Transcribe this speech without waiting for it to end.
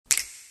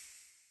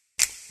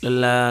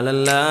La la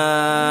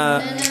la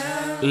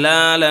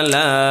la la la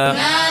la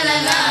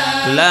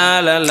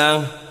la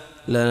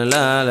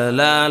la la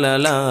la la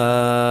la.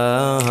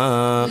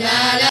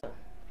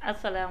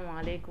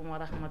 Asalaamaaleykum wa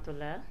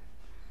rahmatullah.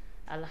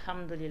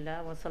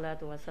 Alhamdulillah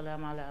wasalaatu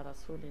wasalaam ala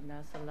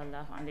rasulillah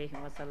sallallahu alayhi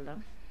wa sallam.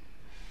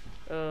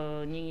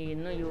 ñi ngi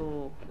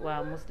nuyu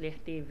waa Mouslih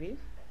TV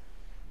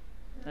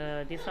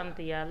di sant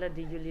yàlla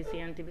di julli ci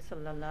Yonent bi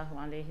sallallahu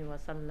alayhi wa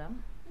sallam.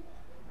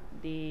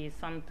 di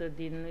sant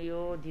di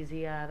nuyoo di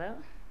ziyaara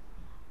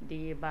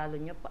di baalu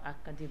ñëpp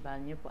ak di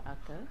baal ñëpp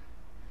ak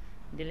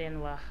di leen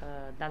wax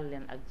dal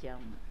leen ak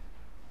jàmm.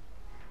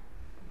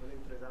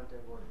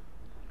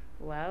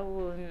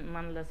 waaw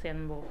man la seen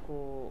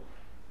mbokku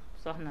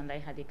soxna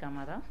Ndéye Khady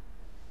Camara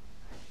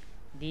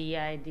di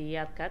yaay di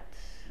yarkat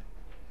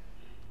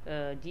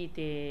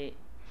jiite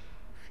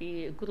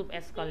fii groupe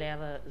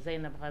scolaire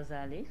Zeynab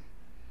Ghazali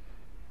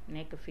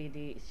nekk fii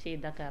di ci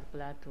Dakar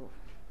Plateau.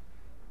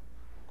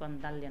 kon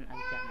dal leen ak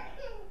jàmm.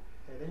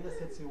 tey dañ la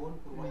seet si woon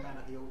pour waxtaan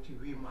ak yow ci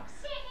 8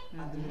 mars.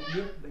 àdduna bi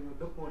yëpp dañoo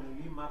dëppoo ne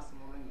 8 mars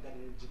moom lañu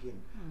jagleel jigéen.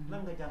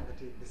 nan nga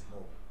jàngatee bés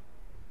boobu.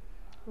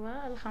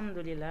 waaw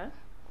alhamdulilah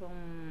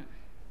comme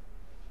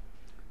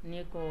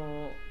ni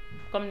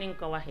nga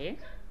ko waxee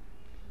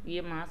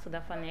 8 mars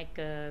dafa nekk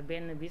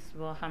benn bis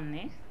boo xam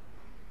ne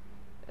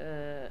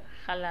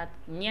xalaat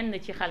ñenn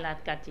ci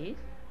xalaatkat yi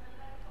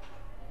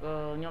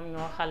ñoom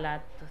ñoo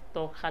xalaat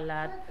toog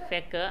xalaat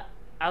fekk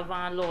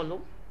avant loolu.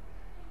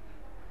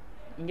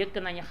 njëkk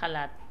nañu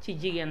xalaat ci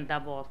jigéen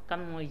d'abord kan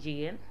mooy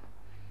jigéen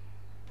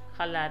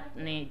xalaat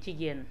ne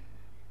jigéen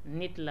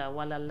nit la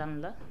walla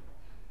lan la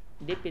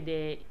depuis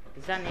des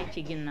années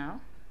ci ginnaaw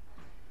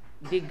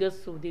di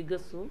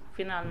gëstu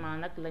finalement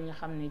nag la ñu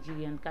xam ne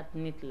jigéen kat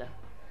nit la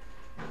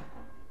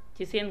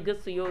ci seen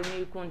gëstu yooyu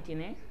ñuy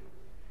continuer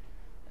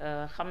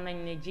xam nañ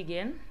ne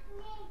jigéen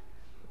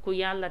ku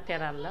yàlla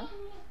teral la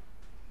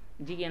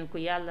jigéen ku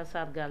yàlla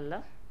sargal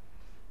la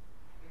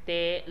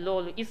te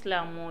loolu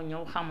islam moo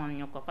ñëw xamal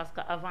ñu ko parce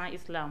que avant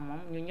islam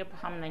moom ñu ñëpp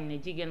xam nañ ne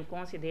jigéen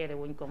considéré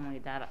wuñ ko muy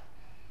dara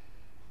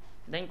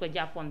dañ ko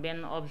jàppoon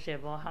benn objet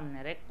boo xam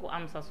ne rek ku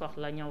am sa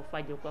soxla ñëw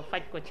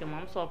faj ko ci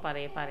moom soo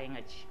pare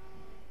nga ci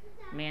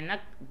mais nag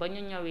ba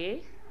ñu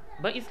ñëwee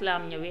ba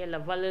islam ñëwee la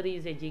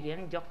valoriser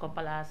jigéen jox ko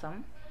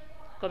palaasam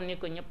comme ni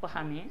ko ñëpp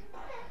xamee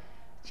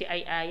ci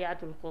ay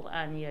ayatul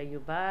quraniya yu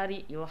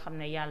bari yoo xam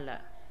ne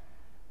yàlla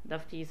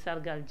daf ciy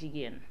sargal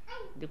jigéen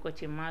di ko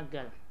ci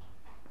màggal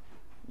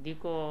di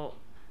ko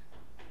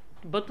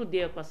ba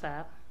tuddee ko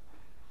saar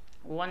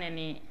wane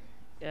ni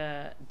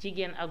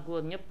jigéen ak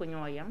góor ñépp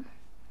ñoo yem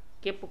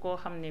képp koo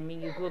xam ne mi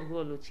ngi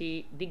góorgóorlu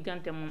ci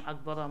diggante moom ak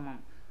boromam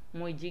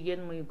muy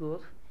jigéen muy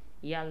góor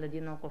yàlla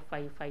dina ko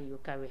fay yu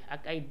kawe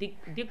ak ay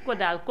dig ko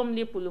daal comme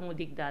lépp lu mu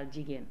dig daal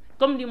jigéen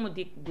comme li mu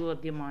dig góor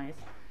di moins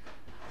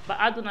ba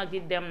àdduna di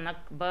dem nag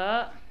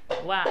ba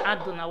waa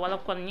àdduna wala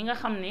kon ñi nga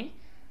xam ne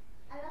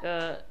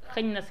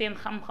xëñ na seen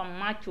xam-xam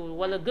màccul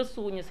wala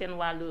gëstuwuñu seen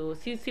wàllu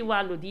si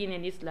wàllu diine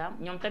l'islam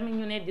ñoom tamit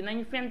ñu ne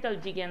dinañ fental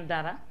jigéen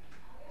dara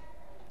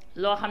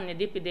loo xam ne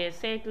depuis des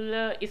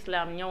siècles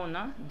islam ñëw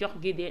na jox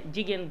gi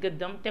jigéen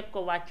gëddam teg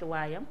ko wàcc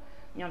waayam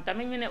ñoom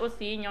tamit ñu ne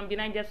aussi ñoom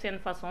dinañ def seen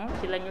façon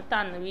ci la ñu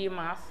tànn 8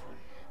 mars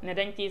ne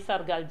dañ ciy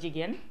sargal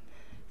jigéen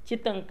ci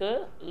tënk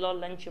loolu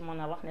lañ ci mën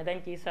a wax ne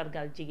dañ ciy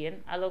sargal jigéen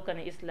alors que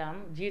ne islam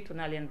jiitu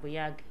na leen bu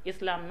yàgg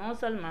islam non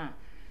seulement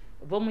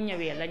ba mu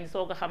ñëwee lañ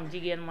soog a xam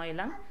jigéen mooy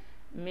lan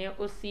mais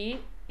aussi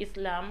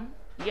islam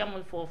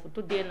yamul foofu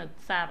tuddee na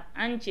saar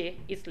entier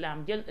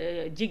islam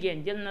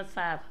jigéen jël na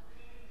saar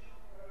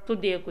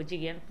tuddee ko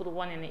jigéen pour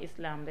wane ne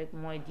islam rek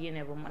mooy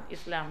diine bu mat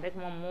islam rek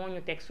moom moo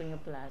ñu teg suñu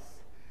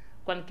place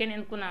kon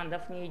keneen ku naan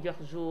daf ñuy jox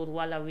jour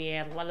wala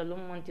weer wala lu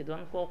mu mënti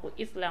doon kooku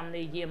islam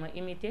lay jéem a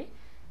imiter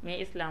mais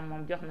islam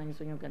moom jox nañ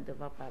suñu gëdd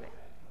ba pare.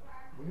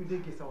 bu ñu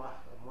déggee sa wax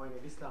mooy ne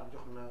l'islam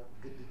jox na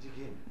gëdd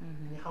jigéen.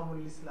 ñi xamul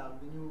l'islam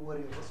bi ñu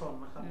waree ba sonn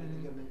xam ne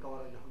jigéen dañ ko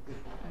war a jox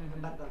gëdd.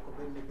 nga daggal ko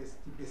benn bés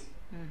ci bés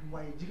yi.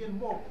 waaye jigéen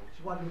boobu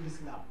ci wàllu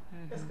l'islam.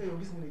 est-ce que yow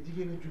gis nga ne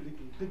jigéen a jullit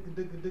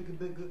yi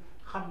dëgg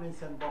xam nañ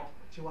seen bopp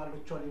ci wàllu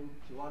colin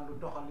ci wàllu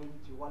doxalin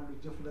ci wàllu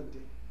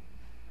jëflante.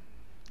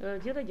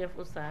 jërëjëf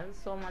Oustaz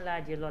soo ma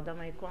laajee loolu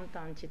damay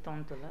kontaan ci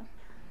tontu la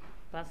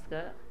parce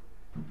que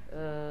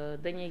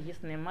dañuy gis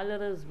ne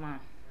malheureusement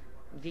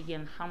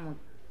jigéen xamul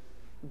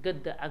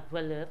gëdd ak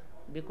valeur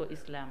bi ko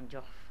islam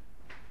jox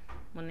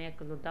mu nekk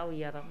lu daw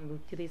yaram lu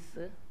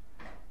triste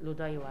lu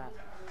doy waar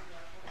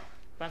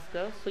parce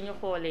que suñu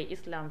xoolee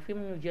islam fi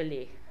mu ñu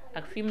jëlee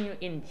ak fi mu ñu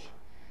indi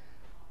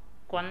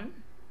kon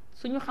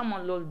suñu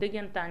xamoon loolu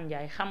dëggantaan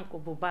njaay xam ko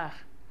bu baax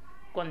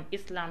kon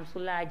islam su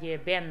laajee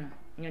benn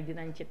ñu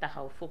dinañ ci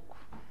taxaw fukk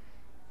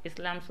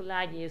islam su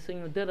laajee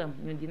suñu dërëm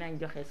ñu dinañ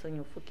joxe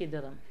suñu fukki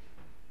dërëm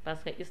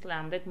parce que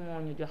islam rek moo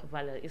ñu jox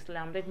valeur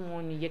islam rek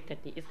moo ñu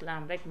yëkkati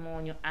islam rek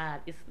moo ñu aar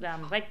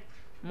islam rek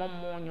moom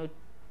moo ñu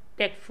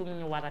teg fu mu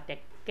ñu war a teg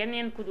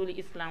keneen ku dul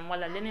islam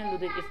wala leneen lu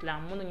dul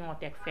islam mënuñoo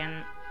teg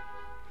fenn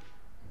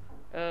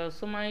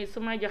su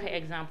may joxe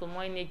exemple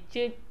mooy ne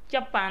ci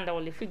cappaandaw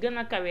li fi gën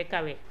a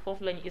kawe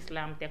foofu lañu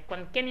islam teg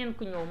kon keneen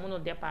ku ñëw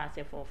mënul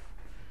dépasser foofu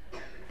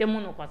te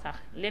mënu ko sax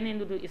leneen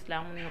lu dul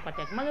islam mënuñu ko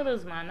teg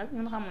malheureusement nag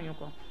ñun xamuñu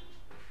ko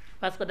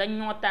parce que dañ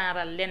ñoo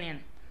taaral leneen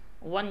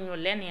wan ñu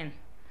leneen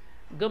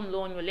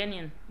gëmloo ñu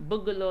leneen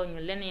bëggloo ñu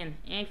leneen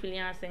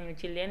influencé ñu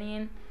ci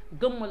leneen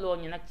gëmmaloo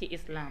ñu nag ci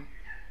islam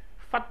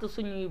fatt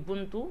suñu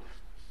buntu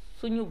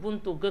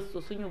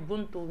gëstu suñu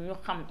buntu ñu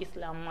xam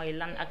islam mooy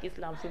lan ak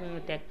islam fi mu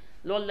ñu teg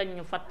loolu lañ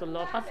ñu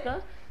fattloo parce que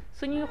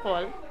suñuy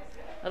xool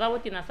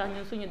rawatina sax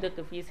ñun suñu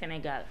dëkk fii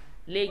Sénégal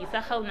léegi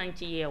sax xaw nañ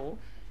ci yeewu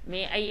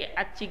mais ay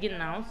at ci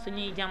ginnaaw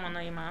suñuy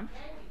jamonoy maam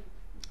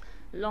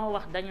loo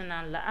wax dañu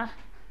naan la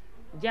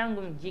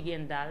jàngum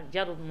jigéen daal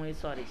jarut muy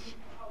sori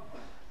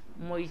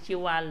muy ci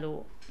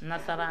wàllu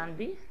nasaraan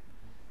bi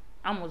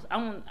amul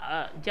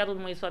jarul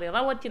muy sori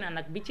rawatina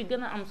nag bi ci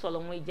gën a am solo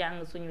muy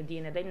jàng suñu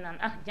diine dañ naan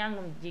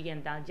jàngum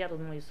jigéen daal jarul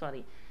muy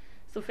sori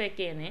su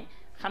fekkee ne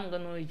xam nga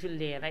nooy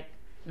jullee rek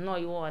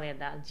nooy wooree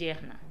daal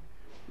jeex na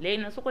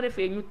léegi nag su ko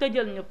defee ñu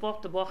tëjal ñu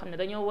porte boo xam ne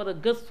dañoo war a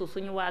gëstu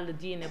suñu wàllu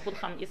diine pour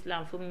xam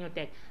islam fu mu ñu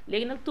teg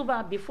léegi nag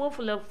tubaab bi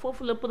foofu la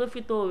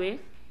profitowee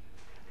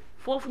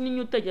foofu ni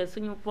ñu tëjal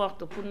suñu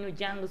porte pour ñu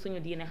jàng suñu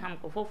diine xam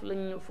ko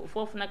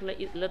foofu nag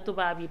la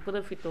tubaab yi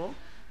profito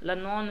la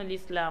noonu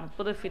l'islam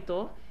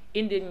profito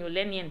indil ñu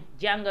leneen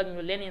jàngal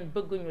ñu leneen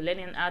bëgg ñu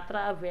leneen à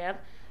travers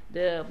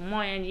de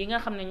moyens yi nga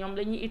xam ne ñoom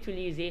la ñuy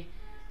utiliser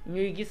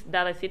ñuy gis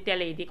dara ci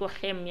télé yi di ko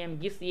xemmeem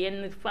gis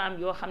yenn femmes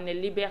yoo xam ne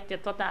liberté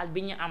totale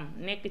bi ñu am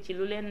nekk ci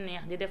lu leen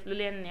neex di def lu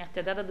leen neex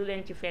te dara du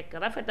leen ci fekk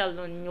rafetal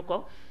ñu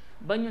ko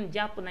ba ñun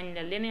jàpp nañ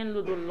ne leneen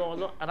lu dul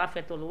loolu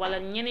rafetul wala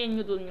ñeneen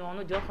ñu dul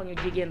ñoonu joxuñu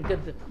jigéen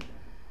gëdd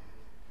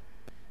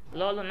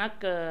loolu nag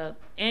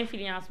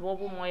influence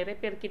boobu mooy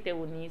répercuté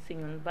wu nii ci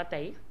ñun ba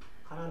tey.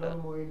 xanaa lan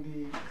mooy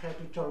indi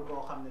xeetu col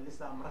boo xam ne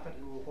lislaam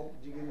rafetlu ko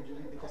jigéen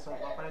jullit di ko sol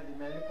ba pare di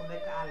mel ni ku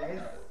nekk à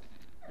l'aise.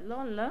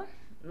 loolu la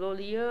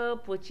loolu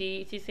yëpp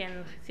ci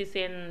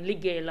seen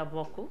liggéey la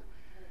bokk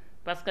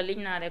parce que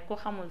liñ naa rek ku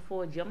xamul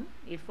foo jëm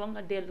il faut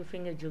nga dellu fi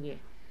nga jógee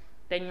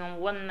te ñoom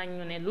wan nañ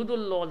ñu ne lu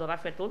dul loolu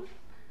rafetul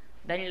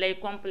dañ lay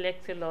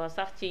complexe loo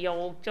sax ci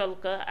yow col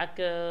ka ak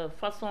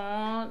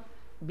façon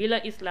bi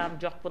la islam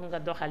jox pour nga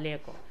doxalee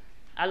ko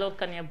alors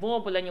que ne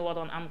boobu la ñu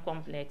waroon am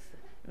complexe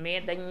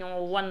mais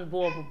dañoo wan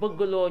boobu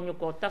bëggloo ñu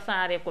ko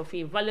tasaare ko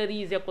fii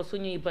valoriser ko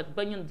suñuy bët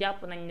ba ñun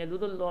jàpp nañ ne lu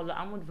dul loolu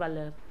amul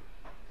valeur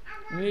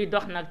ñuy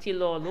dox nag ci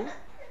loolu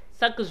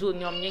chaque jour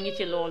ñoom ñu ngi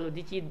ci loolu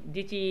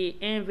di ci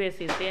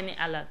investir seeni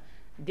alal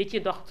di ci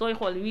dox sooy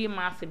xool 8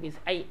 mars bi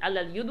ay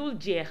alal yu dul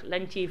jeex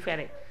lañ ciy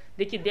fere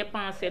di ci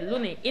dépenser lu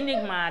ne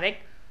uniquement rek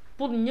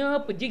pour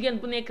ñëpp jigéen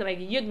bu nekk rek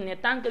yëg ne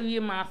tant que 8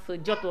 mars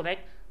jotu rek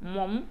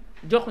moom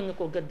joxuñu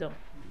ko gëddam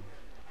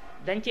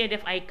dañ cee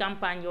def ay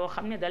campagne yoo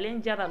xam ne da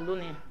leen jaral lu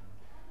ne.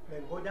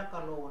 léegi boo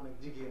jàkkaarloo woon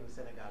ak jigéenu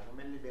Sénégal bu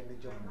mel ni benn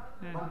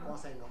jëmm. ban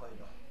conseil nga koy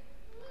jox.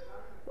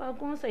 waaw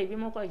conseil bi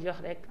ma koy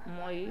jox rek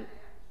mooy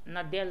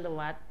na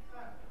delluwaat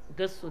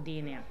gëstu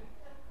diineem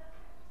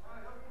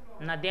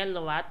na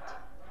delluwaat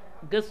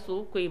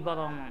gëstu kuy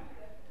boroomam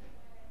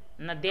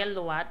na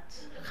delluwaat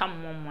xam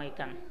moom mooy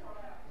kan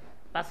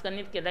parce que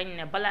nit ki dañ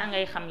ne balaa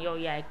ngay xam yow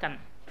yaay kan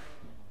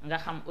nga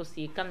xam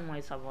aussi kan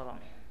mooy sa boroom.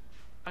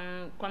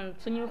 kon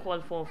suñuy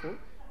xool foofu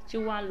ci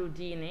wàllu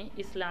diine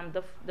islam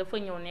dafa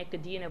ñëw nekk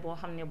diine boo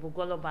xam ne bu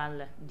global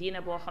la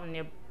diine boo xam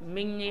ne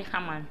mi ngi ñuy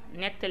xamal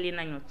nettali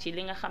nañu ci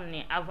li nga xam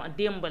ne avant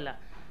démb la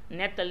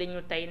nettali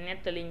ñu tey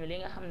nettali ñu li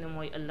nga xam ne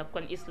mooy ëllëg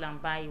kon islam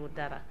bàyyiwu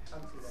dara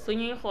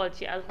suñuy xool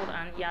ci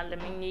alquran yàlla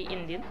mi ngi ñuy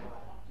indil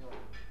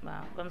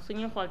waaw kon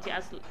suñuy xool ci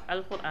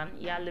alquran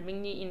yàlla mi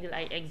ngi ñuy indil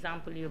ay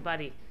exemple yu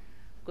bari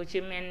ku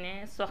ci mel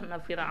ne soxna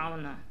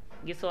Firawna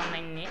gisoon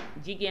nañ ne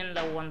jigéen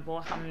la woon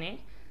boo xam ne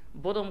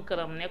boroom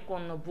këram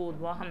nekkoon na buur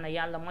boo xam ne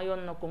yàlla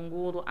mayoon na ko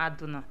nguuru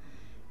àdduna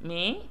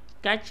mais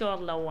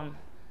kàccoor la woon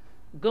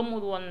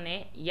gëmul woon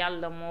ne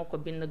yàlla moo ko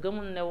bind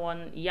gëmul ne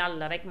woon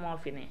yàlla rek moo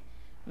fi ne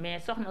mais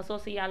soxna soo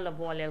si yàlla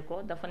booleel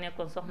ko dafa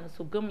nekkoon soxna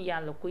su gëm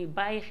yàlla kuy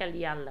bàyyi xel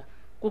yàlla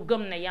ku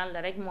gëm ne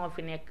yàlla rek moo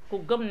fi nekk ku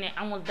gëm ne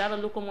amul dara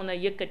lu ko mën a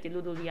yëkkati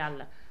lu dul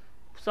yàlla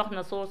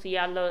soxna soo si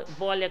yàlla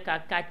boole kaa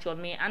kàccoor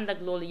mais ànd ak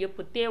loolu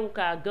yëpp teewu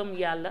kaa gëm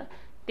yàlla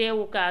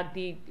teewu kaa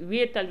di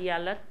wéetal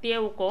yàlla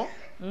teewu ko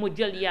mu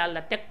jël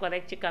yàlla teg ko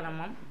rek ci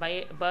kanamam ba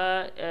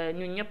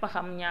ñun ñëpp a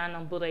xam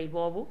ñaanam bu rëy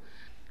boobu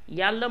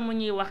yàlla mu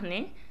ñuy wax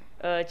ne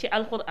ci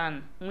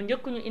alquran mu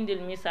njëkk ñu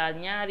indil misaal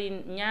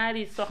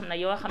ñaari soxna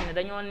yoo xam ne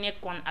dañoo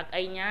nekkoon ak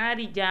ay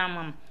ñaari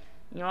jaamam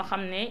ñoo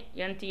xam ne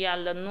yonent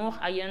yàlla nuux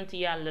ak yonent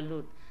yàlla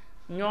luut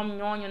ñoom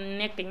ñooñu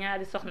nekk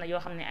ñaari soxna yoo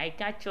xam ne ay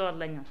kàccoor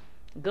lañu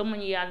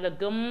gëmuñu yàlla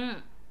gëm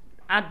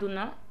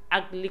àdduna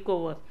ak li ko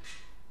wër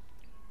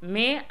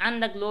mais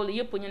ànd ak loolu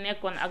yëpp ñu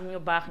nekkoon ak ñu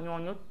baax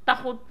ñooñu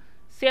taxut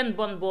seen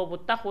bon boobu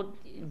taxut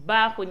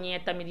baaxu ñee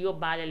tamit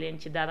yóbbaale leen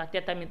ci dara te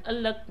tamit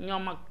ëllëg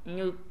ñoom ak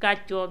ñu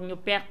kàccoor ñu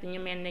perte ñu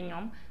mel ne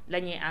ñoom la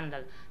ñuy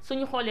àndal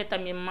suñu xoolee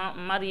tamit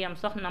Mariam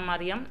soxna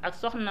Mariam ak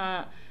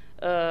soxna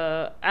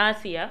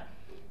Asiya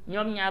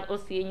ñoom ñaar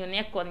aussi ñu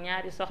nekkoon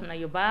ñaari soxna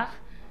yu baax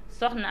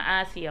soxna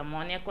Asiya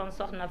moo nekkoon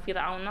soxna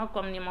Firawna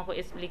comme ni ma ko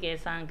expliqué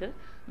sànq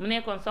mu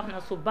nekkoon soxna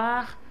su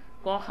baax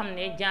koo xam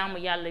ne jaamu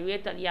yàlla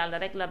wéetal yàlla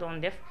rek la doon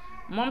def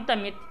moom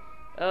tamit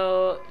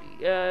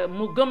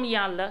mu gëm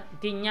yàlla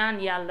di ñaan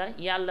yàlla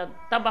yàlla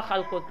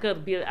tabaxal ko kër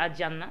biir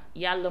aljanna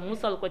yàlla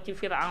musal ko ci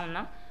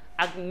firawna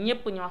ak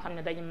ñépp ñoo xam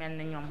ne dañu mel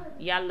ne ñoom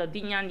yàlla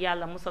di ñaan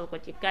yàlla musal ko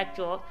ci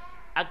kàccoor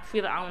ak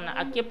firawna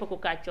ak képp ku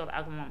kàccoor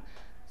ak moom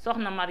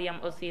soxna Mariam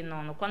aussi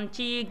noonu kon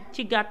ci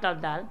gàttal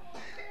daal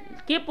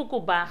képp ku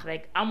baax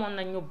rek amoon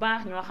na ñu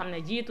baax ñoo xam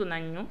ne jiitu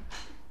nañ ñu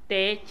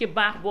te ci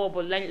baax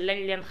boobu lañ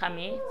leen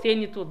xamee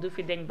seeni tur du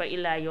fi deñ ba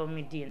ilaa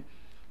yawmi diin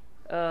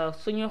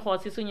suñuy xool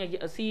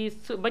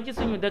ba ci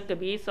suñu dëkk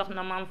bi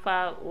soxna maam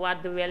fa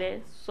wadd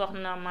wele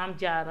soxna maam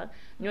jaara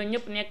ñoo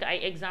ñëpp nekk ay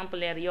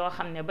exemplaires yoo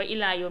xam ne ba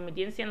ilaa yawmi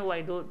diin seen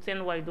way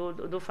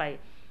du fay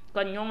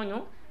kon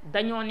ñooñu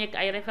dañoo nekk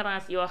ay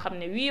références yoo xam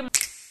ne wii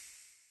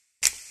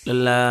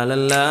la la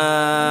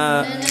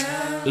la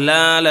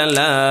la la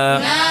la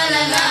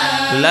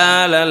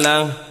la la la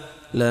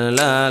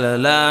la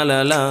la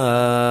la la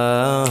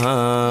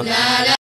la